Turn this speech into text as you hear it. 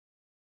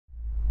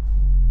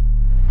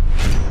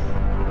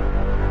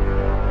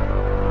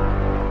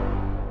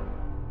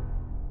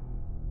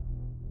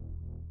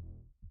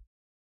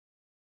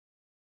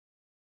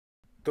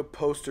The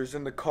posters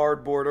and the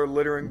cardboard are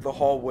littering the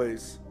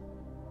hallways.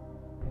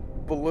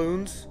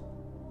 Balloons,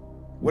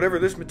 whatever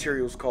this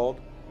material's called,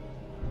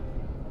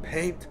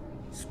 paint,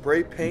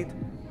 spray paint,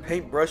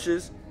 paint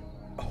brushes,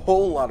 a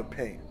whole lot of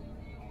paint.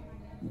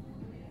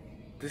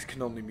 This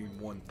can only mean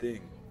one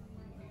thing.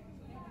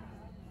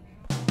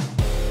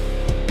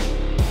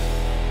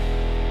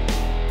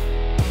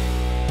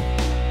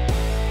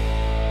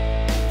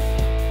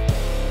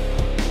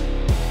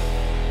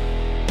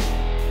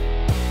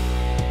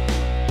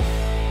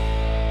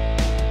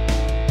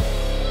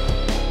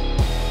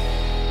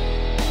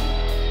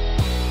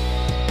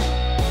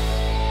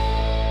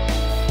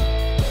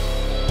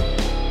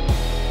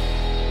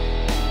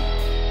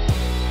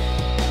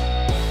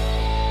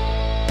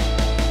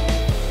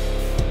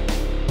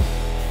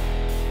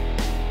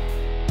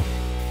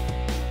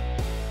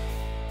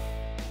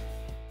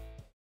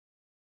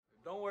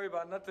 Don't worry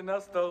about nothing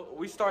else though.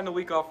 We starting the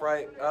week off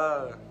right.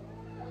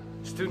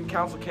 Student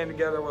council came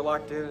together. We're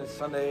locked in. It's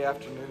Sunday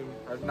afternoon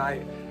or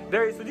night.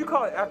 Darius, did you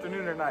call it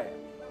afternoon or night?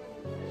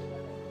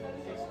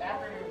 It's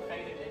afternoon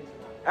faded into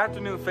night.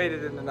 Afternoon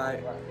faded into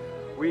night.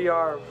 We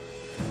are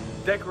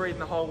decorating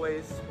the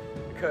hallways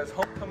because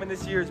homecoming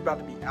this year is about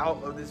to be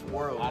out of this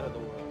world. Out of the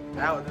world.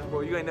 Out of this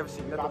world. You ain't never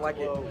seen nothing like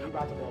it. We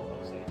about to blow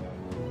Osage.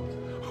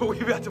 We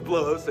about to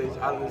blow Osage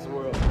out of this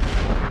world.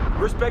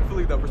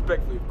 Respectfully though,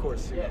 respectfully of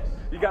course. Yes.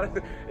 You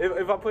gotta,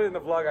 if I put it in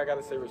the vlog, I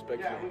gotta say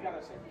respectfully. Yeah, we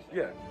gotta say respect.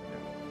 Yeah.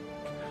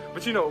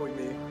 But you know what we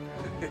mean.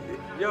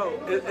 Yo,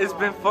 it's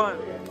been fun.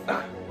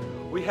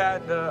 We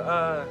had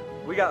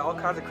we got all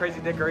kinds of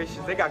crazy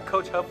decorations. They got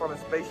Coach Huff on a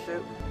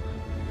spaceship.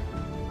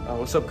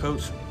 What's up,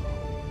 Coach?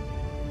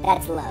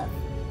 That's love.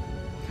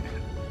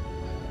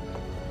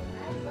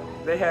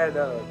 They had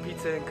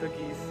pizza and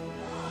cookies.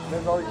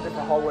 There's all these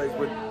different hallways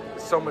with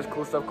so much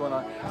cool stuff going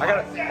on.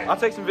 I'll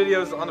take some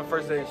videos on the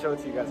first day and show it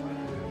to you guys.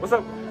 What's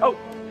up? Oh,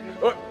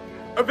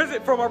 a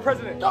visit from our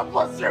president. God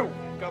bless you.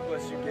 God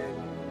bless you, Kade.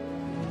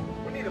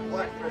 We need a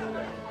black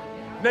president.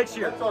 Next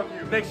year. That's on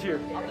you. Next year.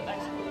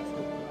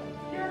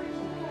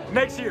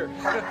 Next year.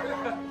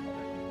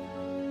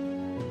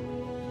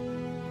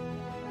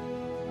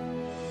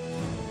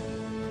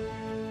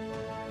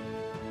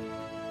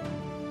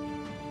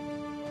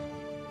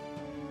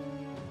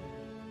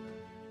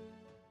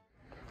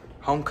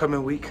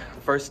 Homecoming week,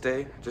 first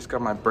day. Just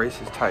got my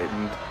braces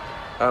tightened.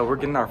 We're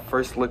getting our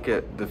first look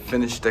at the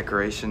finished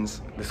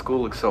decorations. The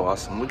school looks so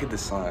awesome. Look at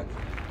this sign.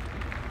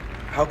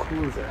 How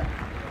cool is that?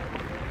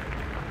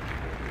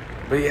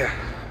 But yeah,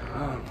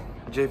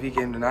 JV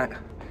game tonight.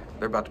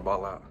 They're about to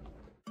ball out.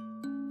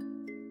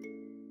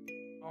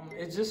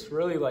 It's just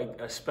really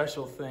like a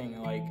special thing.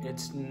 Like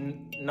it's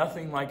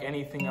nothing like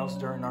anything else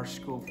during our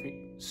school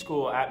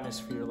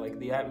atmosphere. Like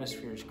the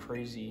atmosphere is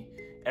crazy.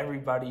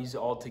 Everybody's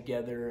all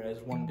together as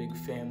one big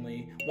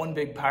family, one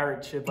big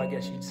pirate ship, I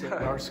guess you'd say,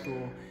 at our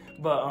school.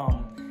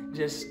 But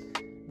just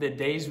the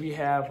days we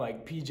have,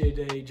 like PJ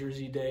Day,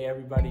 Jersey Day,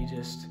 everybody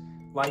just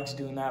likes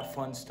doing that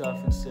fun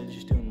stuff instead of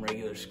just doing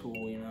regular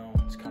school, you know?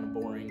 It's kind of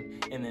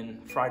boring. And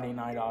then Friday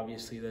night,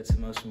 obviously, that's the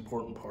most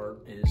important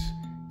part, is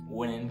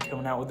winning,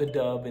 coming out with a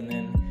dub, and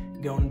then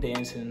going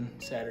dancing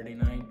Saturday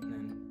night, and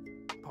then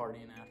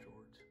partying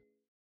afterwards.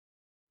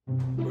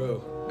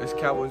 Bro, it's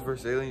Cowboys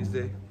vs. Aliens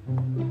Day.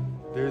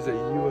 There's a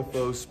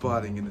UFO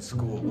spotting in the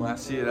school. When I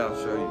see it, I'll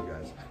show you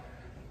guys.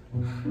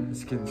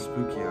 It's getting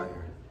spooky out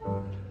here.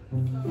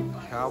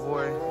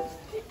 Cowboy,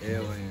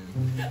 alien.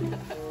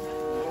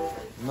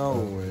 No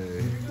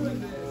way.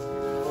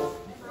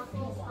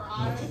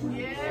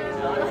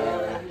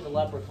 He's a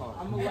leprechaun.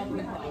 I'm a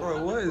leprechaun.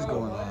 Bro, what is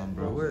going on,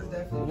 bro?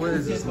 What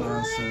is this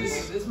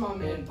nonsense? This is my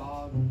man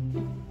Bob.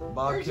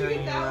 Bob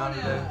carrying you around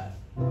today?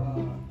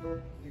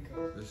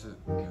 This is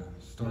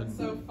starting.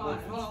 So fun.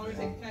 Hold on,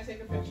 can I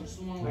take a picture?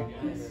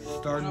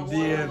 Starting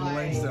D in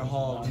Langston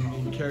Hall,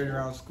 being carried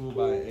around school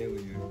by an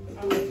alien.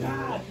 Oh my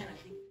god.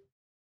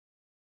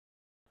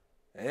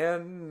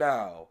 And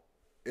now,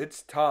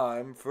 it's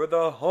time for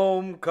the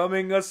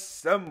homecoming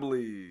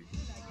assembly.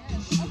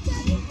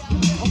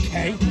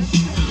 Okay.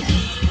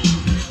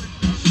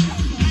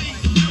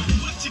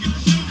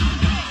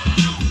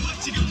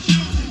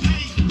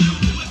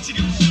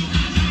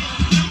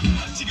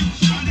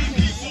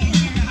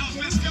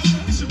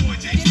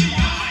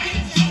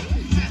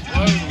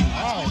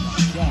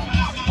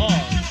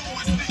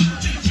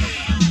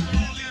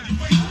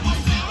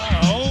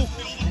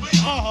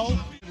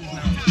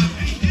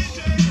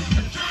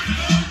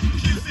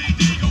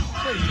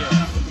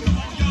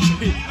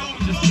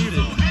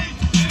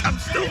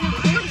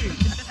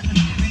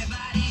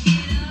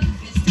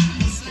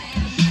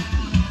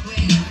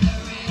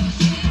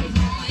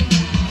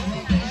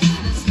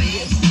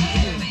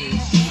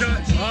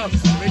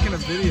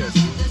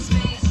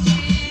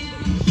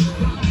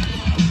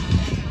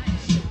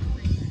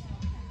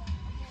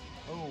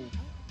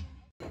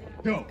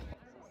 Go.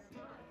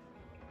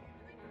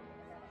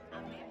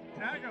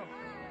 Now go.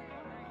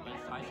 What's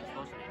Tyson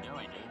supposed to be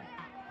doing, dude?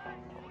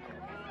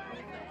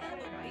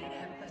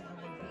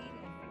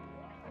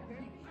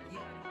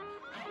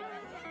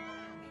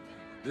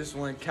 This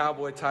one,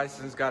 Cowboy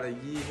Tyson's got to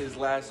yeet his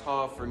last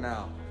haul for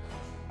now.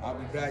 I'll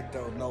be back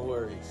though, no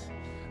worries.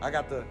 I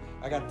got the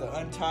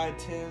untied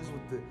Timbs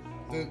with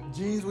the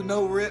jeans with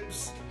no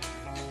rips,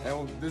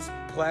 and with this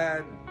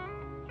plaid.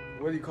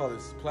 What do you call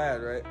this?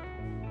 Plaid, right?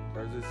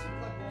 Or is this?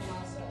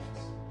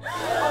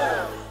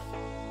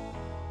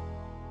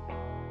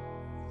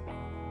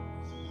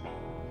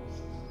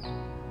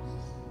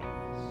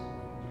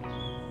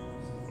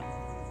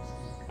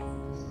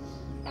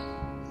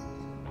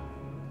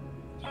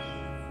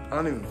 I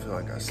don't even feel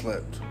like I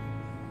slept.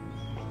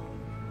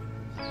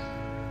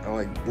 I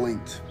like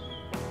blinked,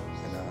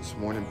 and it's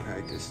morning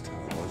practice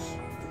time.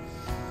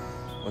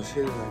 Let's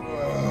hit it like.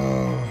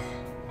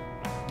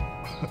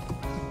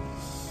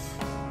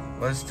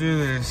 Let's do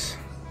this.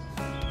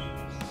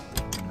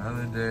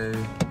 Another day,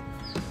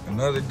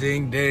 another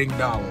ding dang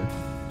dollar.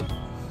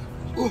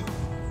 Ooh.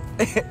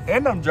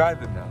 And I'm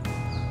driving now.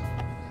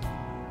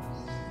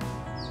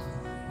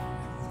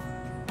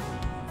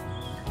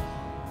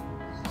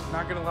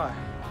 Not gonna lie.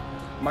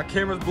 My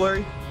camera's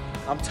blurry,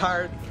 I'm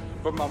tired,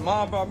 but my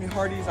mom brought me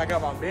Hardee's, I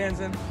got my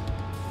Vans in.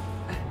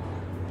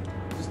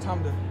 It's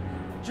time to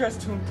dress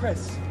to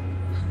impress.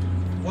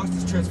 Watch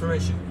this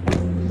transformation.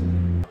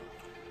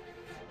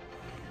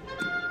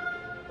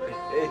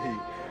 Hey.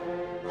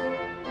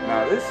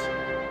 Now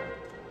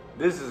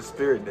this is a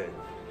spirit day.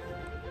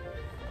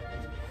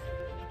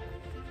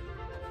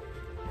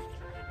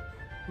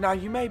 Now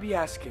you may be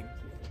asking,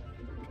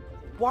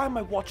 why am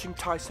I watching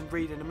Tyson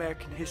read an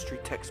American history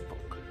textbook?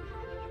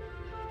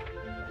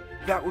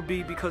 That would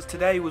be because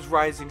today was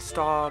Rising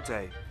Star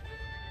Day.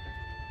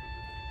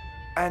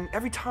 And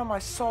every time I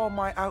saw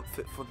my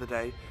outfit for the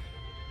day,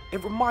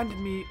 it reminded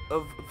me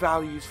of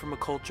values from a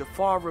culture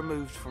far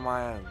removed from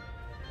my own.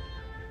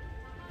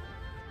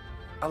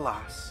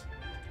 Alas,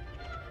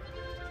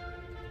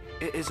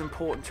 it is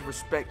important to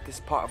respect this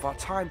part of our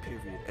time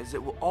period, as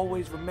it will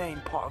always remain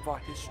part of our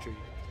history.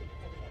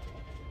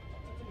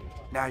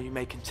 Now you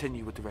may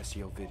continue with the rest of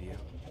your video.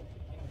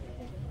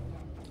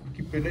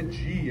 Keeping it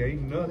G,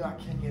 ain't nothing. I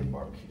can't get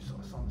barbecue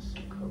sauce on this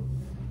coat.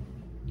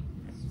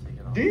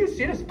 Do you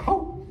see this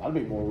coat? I'd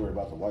be more worried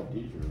about the white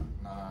t-shirt.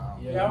 Nah.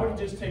 Yeah, I would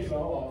just take it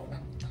all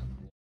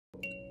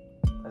off.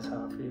 That's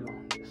how I feel.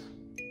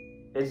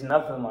 It's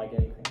nothing like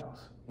anything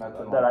else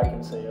Nothing that like I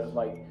can say.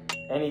 Like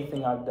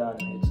anything I've done,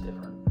 it's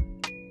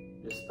different.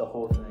 Just the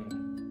whole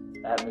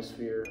thing,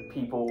 atmosphere,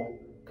 people,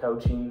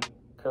 coaching's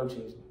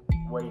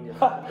way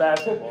different.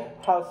 Basketball,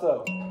 How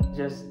so?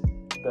 just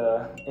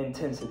the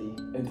intensity.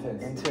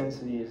 Intense.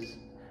 Intensity is,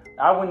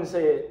 I wouldn't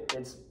say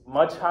it's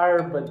much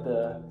higher, but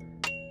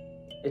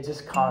it's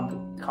just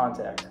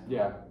contact.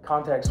 Yeah.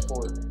 Contact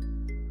sport.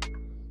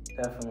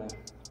 Definitely.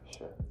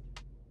 Sure.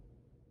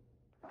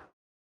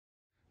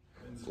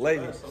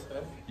 Ladies,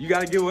 you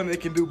gotta get one that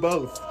can do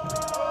both.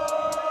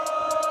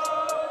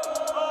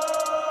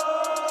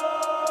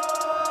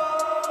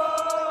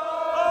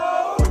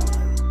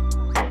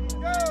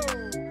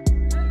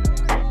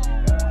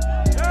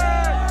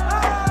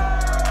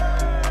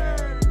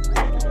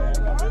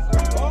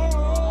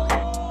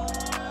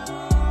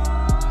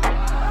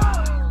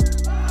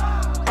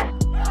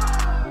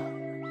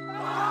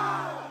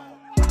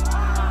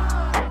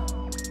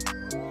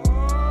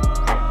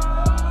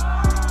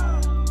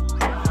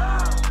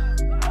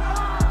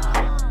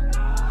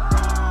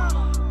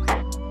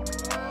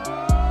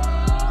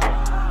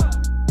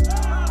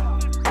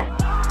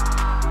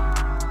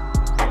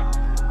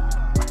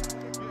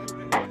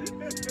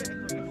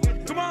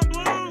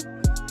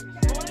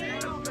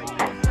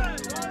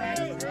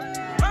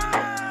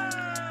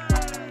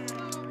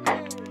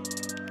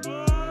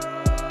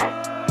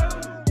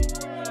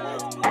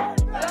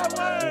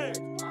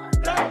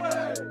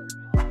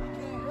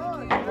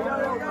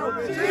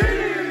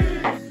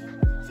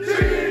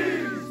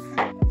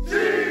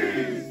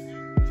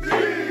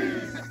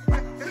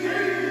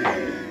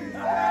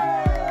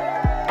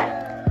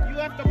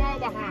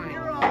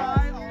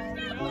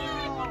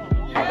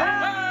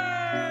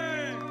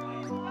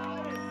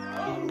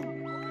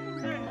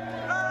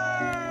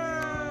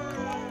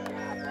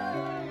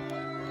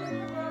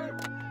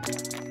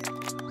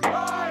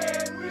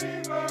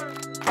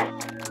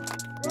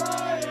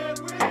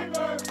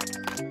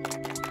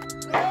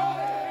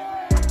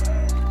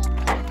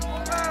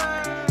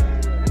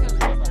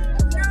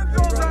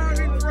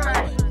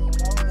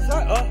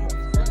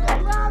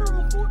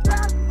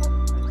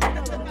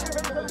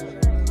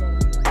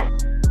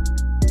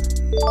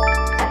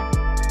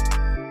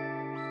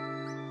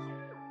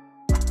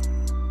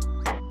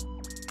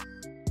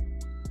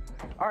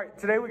 All right,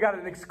 today we got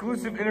an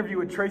exclusive interview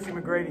with Tracy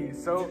McGrady.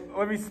 So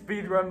let me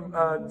speed run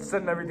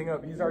setting everything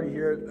up. He's already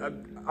here.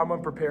 I'm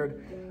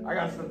unprepared. I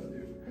got stuff to do.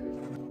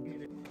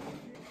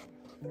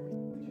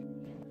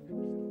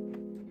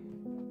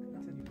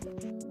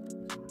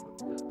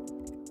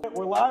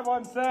 We're live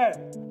on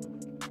set.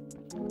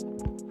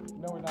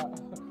 No, we're not.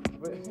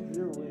 But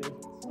you're weird.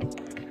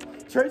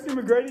 Tracy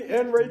McGrady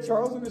and Ray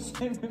Charles in the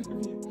same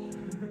interview.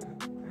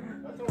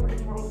 That's what Ray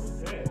Charles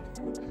did.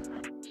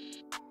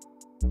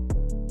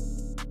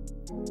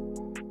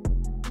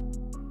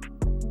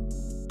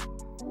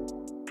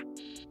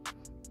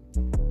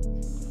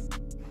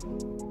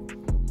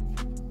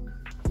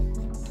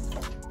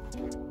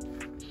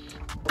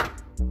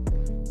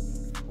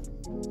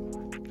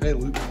 Hey,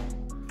 Luke.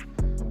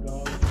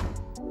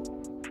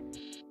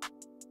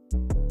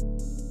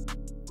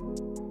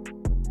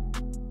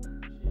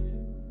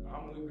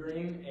 I'm Luke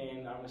Green,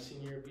 and I'm a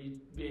senior at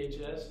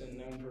BHS and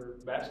known for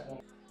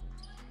basketball.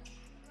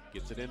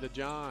 Gets it into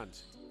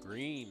Johns.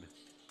 Green.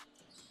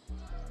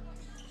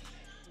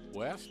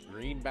 West,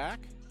 Green back.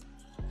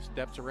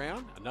 Steps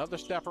around. Another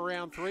step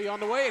around, three on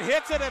the way. It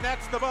hits it, and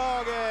that's the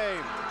ball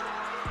game.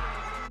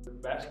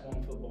 Basketball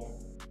and football.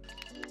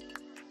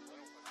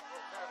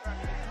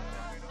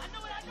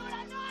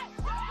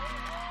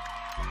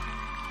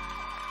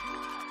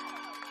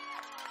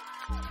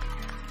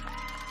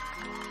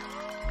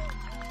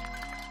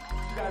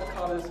 You guys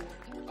caught us.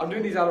 I'm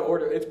doing these out of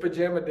order. It's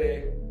pajama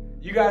day.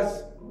 You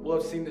guys will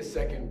have seen this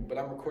second, but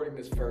I'm recording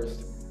this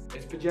first.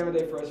 It's pajama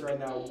day for us right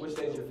now. Which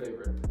day is your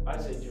favorite?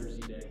 I'd say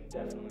Jersey Day,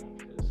 definitely,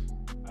 because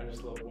I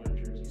just love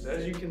wearing jerseys.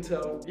 As you can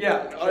tell,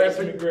 Yeah,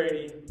 Tyson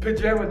McGrady.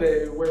 Pajama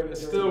day, wearing the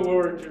Still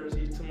wore a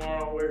jersey.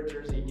 Tomorrow I'll wear a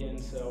jersey again,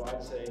 so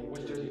I'd say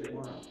Which jersey Day.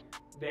 tomorrow?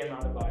 Bam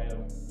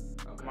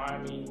Adebayo. Okay.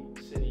 Miami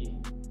City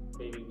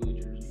baby blue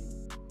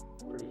jersey.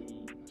 Pretty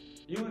heat.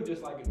 You look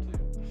just like him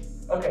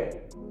too.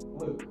 Okay,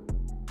 Luke.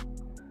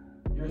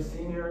 You're a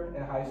senior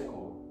in high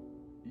school.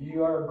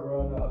 You are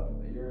grown up.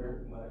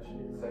 You're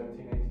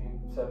 17,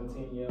 18?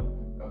 17, yeah.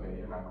 Okay,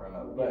 you're not grown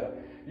up. But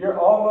you're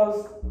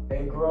almost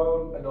a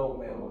grown adult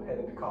male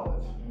headed to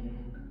college.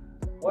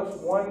 What's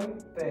one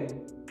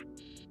thing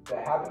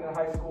that happened in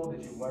high school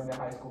that you learned in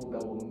high school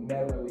that will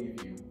never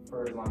leave you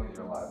for as long as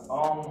you're alive?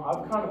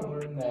 I've kind of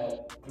learned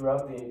that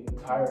throughout the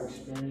entire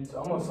experience.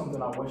 Almost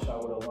something I wish I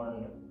would have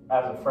learned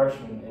as a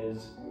freshman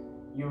is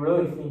you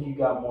really think you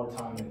got more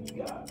time than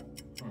you got.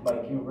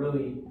 Like you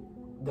really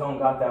don't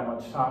got that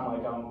much time.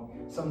 Like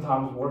I'm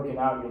sometimes working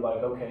out, you're like,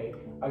 okay,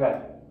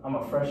 I'm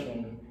a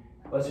freshman.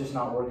 Let's just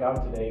not work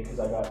out today because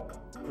I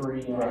got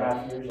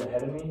 3.5 years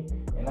ahead of me.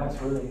 And that's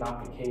really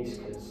not the case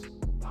because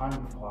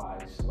time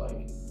flies.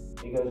 Like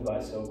it goes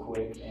by so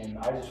quick. And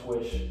I just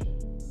wish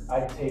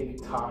I'd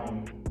take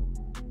time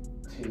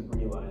to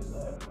realize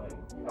that.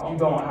 Like you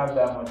don't have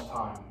that much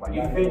time. Like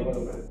you a think,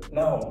 little bit.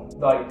 no,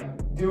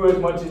 like do as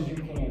much as you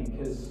can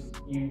because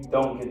you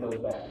don't get those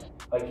back.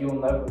 Like you'll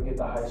never get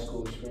the high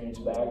school experience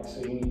back. So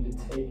you need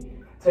to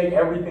take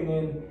everything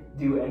in,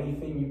 do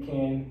anything you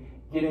can,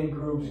 get in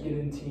groups, get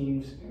in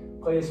teams,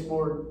 play a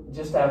sport,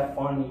 just have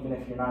fun even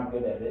if you're not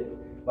good at it.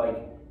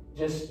 Like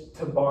just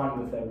to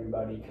bond with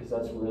everybody because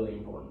that's really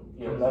important.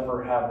 You'll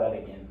never have that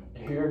again.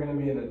 You're gonna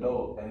be an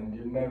adult and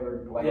you're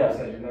never, like Yeah. you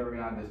said, you're never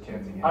gonna have this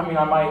chance again. I mean,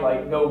 I might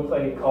like go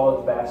play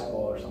college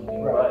basketball or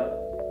something, Right.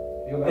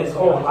 but You'll never this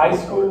play whole high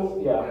school,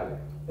 sports. yeah,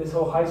 this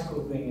whole high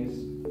school thing is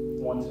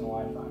once in a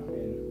lifetime,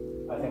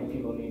 and I think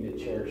people need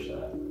to cherish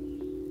that.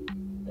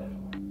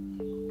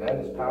 Definitely. That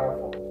is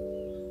powerful.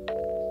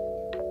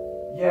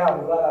 Yeah,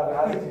 I'm glad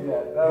I've asked you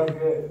that. That was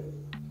good.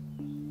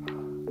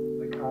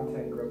 The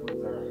content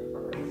gremlins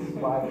are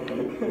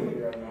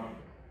smiling right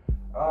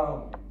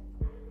now.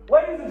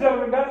 Ladies and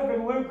gentlemen, that has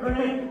been Luke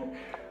Green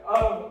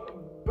of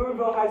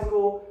Boonville High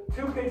School.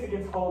 2 picks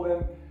against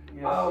Holden.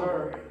 Yes,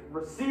 sir.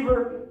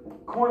 Receiver,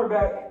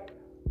 cornerback,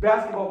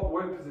 basketball.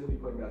 What position do you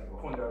play in basketball?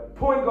 Point guard.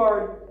 Point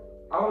guard.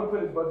 I want to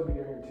put his buzzer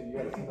beater here too. You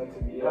gotta send that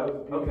to me. That was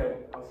beautiful. Okay,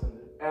 I'll send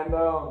it.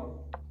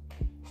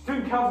 And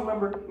student council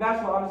member,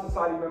 National Honor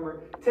Society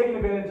member, taking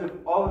advantage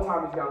of all the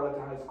time he's got left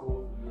in high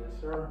school.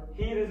 Yes, sir.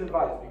 Heed his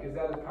advice because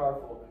that is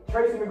powerful.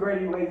 Tracy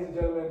McGrady, ladies and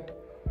gentlemen.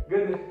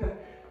 Good.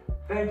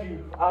 Thank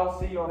you. I'll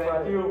see you on Friday.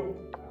 Thank you.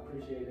 I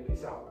appreciate it.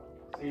 Peace out.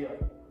 See ya.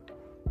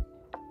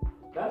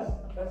 That's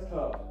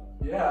tough.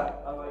 Yeah.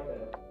 I like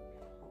that.